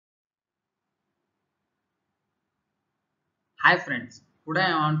Hi friends, today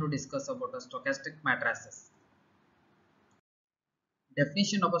I want to discuss about the stochastic matrices.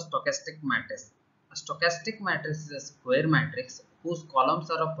 Definition of a stochastic matrix. A stochastic matrix is a square matrix whose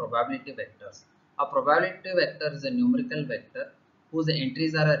columns are of probability vectors. A probability vector is a numerical vector whose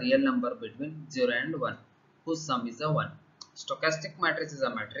entries are a real number between 0 and 1, whose sum is a 1. Stochastic matrix is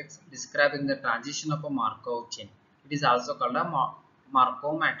a matrix describing the transition of a Markov chain. It is also called a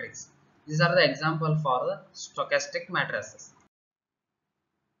Markov matrix. These are the examples for the stochastic matrices.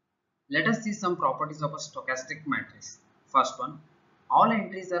 Let us see some properties of a stochastic matrix. First one, all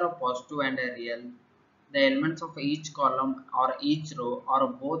entries are positive and real. The elements of each column or each row or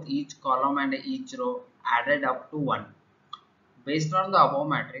both each column and each row added up to 1. Based on the above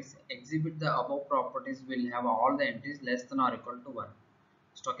matrix, exhibit the above properties will have all the entries less than or equal to 1.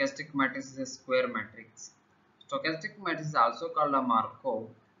 Stochastic matrix is a square matrix. Stochastic matrix is also called a Markov,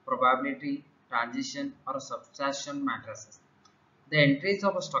 probability, transition or subtraction matrices. The entries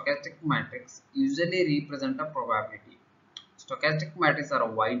of a stochastic matrix usually represent a probability. Stochastic matrices are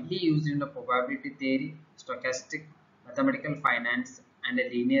widely used in the probability theory, stochastic, mathematical finance, and a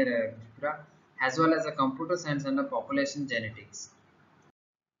linear algebra, as well as a computer science and a population genetics.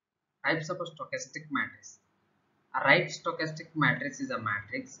 Types of a stochastic matrix. A right stochastic matrix is a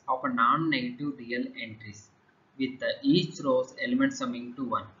matrix of a non-negative real entries with each row's element summing to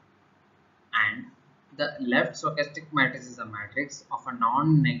 1. And the left stochastic matrix is a matrix of a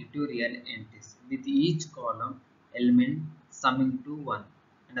non-negative real entities with each column element summing to 1.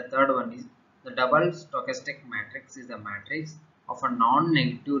 And the third one is the double stochastic matrix is a matrix of a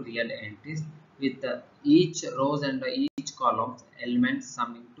non-negative real entities with each rows and each columns elements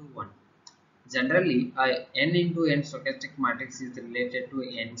summing to 1. Generally, a n into n stochastic matrix is related to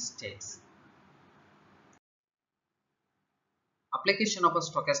n states. Application of a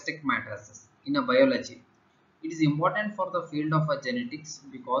stochastic matrices in a biology. It is important for the field of genetics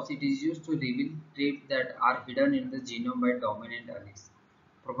because it is used to reveal traits that are hidden in the genome by dominant alleles.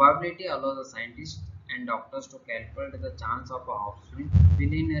 Probability allows the scientists and doctors to calculate the chance of offspring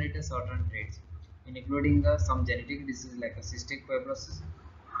will inherit certain traits, including some genetic diseases like cystic fibrosis,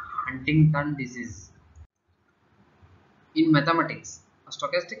 Huntington disease. In mathematics, a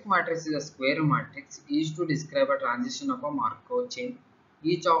stochastic matrix is a square matrix used to describe a transition of a Markov chain.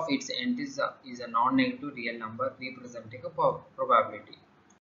 Each of its entries is a non-negative real number representing a probability.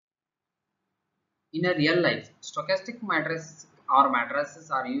 In a real life, stochastic matrices or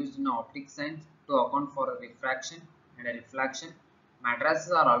matrices are used in optics science to account for refraction and reflection.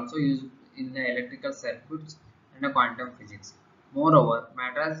 Matrices are also used in the electrical circuits and quantum physics. Moreover,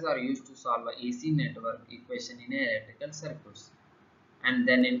 matrices are used to solve a AC network equation in electrical circuits. And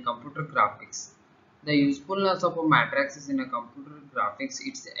then in computer graphics, the usefulness of a matrix is in a computer graphics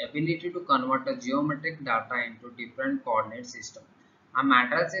its ability to convert a geometric data into different coordinate system. A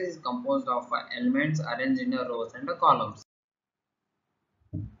matrix is composed of elements arranged in rows and columns.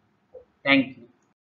 Thank you.